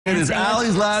It is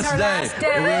Allie's last day.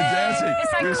 And we're dancing.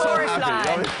 It's like we're chorus so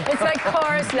happy. line. It's like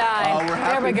chorus line. We're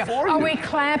there we happy go. for Are you. we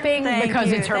clapping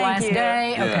because it's her last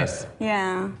day? Yes. Okay.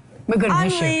 Yeah. We're going to I'm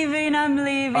miss you. leaving. I'm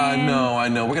leaving. I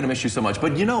know. We're going to miss you so much.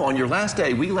 But you know, on your last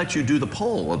day, we let you do the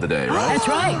poll of the day, right? That's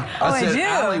right. I said, do.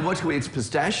 Allie, it's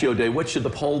pistachio day. What should the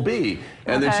poll be?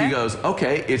 And then she goes,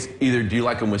 okay, it's either do you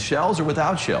like them with shells or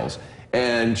without shells?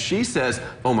 And she says,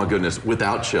 oh my goodness,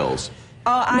 without shells.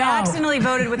 Oh, I accidentally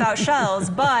voted without shells,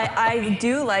 but I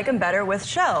do like them better with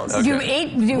shells. Okay.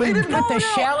 Do you put the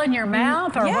shell in your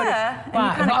mouth? Or Yeah.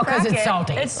 What? Because it's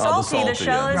salty. It's Oh, salty. The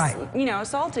shell is, Right.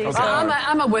 salty. Okay. So.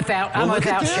 I'm a without look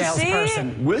at this. shells See?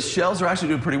 person. With shells are actually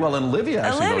doing pretty well, and Olivia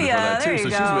actually voted for that there too,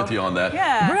 you so go. she's with you on that.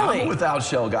 Yeah. Really? I'm a without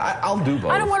shell guy. I'll do both.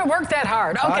 I don't want to work that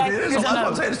hard. Okay. It is. Here's That's what another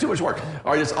I'm saying. It's too much work.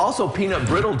 All right, it's also Peanut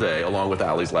Brittle Day, along with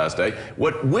Allie's last day.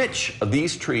 Which of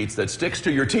these treats that sticks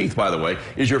to your teeth, by the way,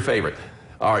 is your favorite?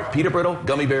 All right, peanut brittle,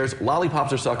 gummy bears,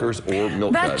 lollipops or suckers, or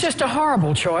milk That's duds? just a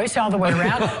horrible choice all the way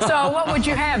around. So what would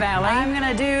you have, Allie? I'm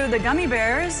going to do the gummy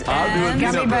bears. I'll do and a Gummy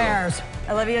peanut brittle. bears.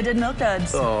 Olivia did milk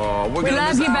duds. Oh, we're We gonna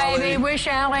love miss you, Allie. baby. Wish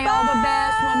Allie all the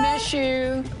best. We'll miss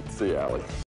you. See you, Allie.